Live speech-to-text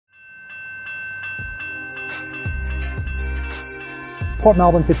Port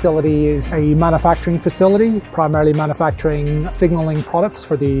Melbourne facility is a manufacturing facility, primarily manufacturing signalling products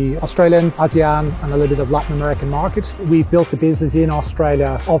for the Australian, ASEAN and a little bit of Latin American market. We've built a business in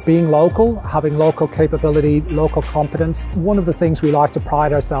Australia of being local, having local capability, local competence. One of the things we like to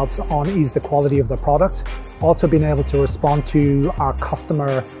pride ourselves on is the quality of the product. Also being able to respond to our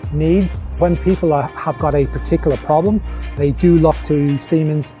customer needs. When people have got a particular problem, they do look to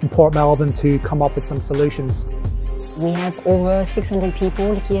Siemens in Port Melbourne to come up with some solutions. We have over 600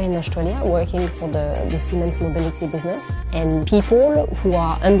 people here in Australia working for the Siemens mobility business, and people who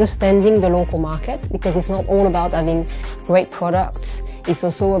are understanding the local market, because it's not all about having great products, it's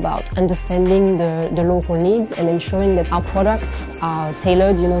also about understanding the local needs and ensuring that our products are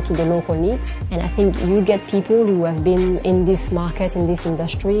tailored, to the local needs. And I think you get people who have been in this market, in this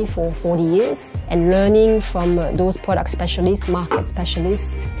industry for 40 years, and learning from those product specialists, market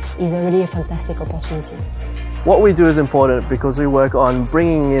specialists, is really a fantastic opportunity. What we do is important because we work on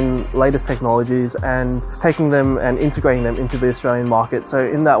bringing in latest technologies and taking them and integrating them into the Australian market. So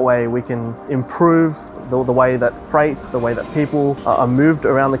in that way we can improve the way that freight, the way that people are moved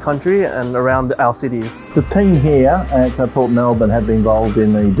around the country and around our cities. The team here at Port Melbourne have been involved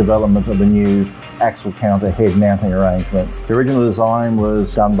in the development of a new axle counter head mounting arrangement. The original design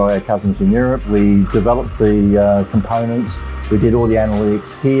was done by our cousins in Europe. We developed the components. We did all the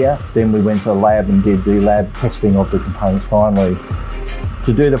analytics here, then we went to the lab and did the lab testing of the components finally.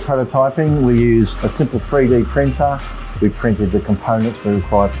 To do the prototyping, we used a simple 3D printer. We printed the components we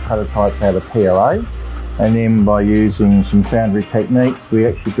required to prototype out of PLA, and then by using some foundry techniques, we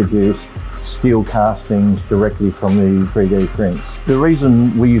actually produced steel castings directly from the 3D prints. The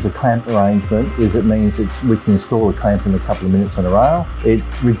reason we use a clamp arrangement is it means that we can install a clamp in a couple of minutes on a rail. It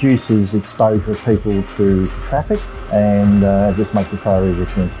reduces exposure of people to traffic and just makes it far easier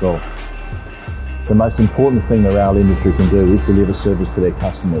to install. The most important thing the rail industry can do is deliver service to their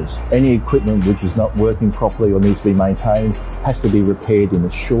customers. Any equipment which is not working properly or needs to be maintained has to be repaired in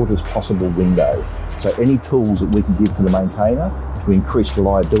the shortest possible window. So any tools that we can give to the maintainer to increase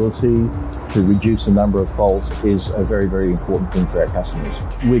reliability, to reduce the number of faults is a very, very important thing for our customers.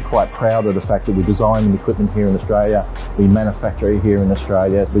 We're quite proud of the fact that we're designing equipment here in Australia, we manufacture it here in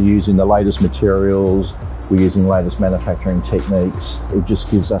Australia, we're using the latest materials, we're using the latest manufacturing techniques. It just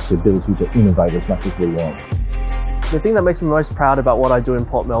gives us the ability to innovate as much as we want. The thing that makes me most proud about what I do in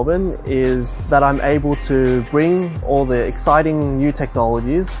Port Melbourne is that I'm able to bring all the exciting new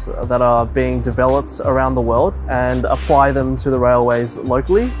technologies that are being developed around the world and apply them to the railways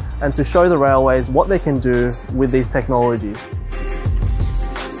locally, and to show the railways what they can do with these technologies.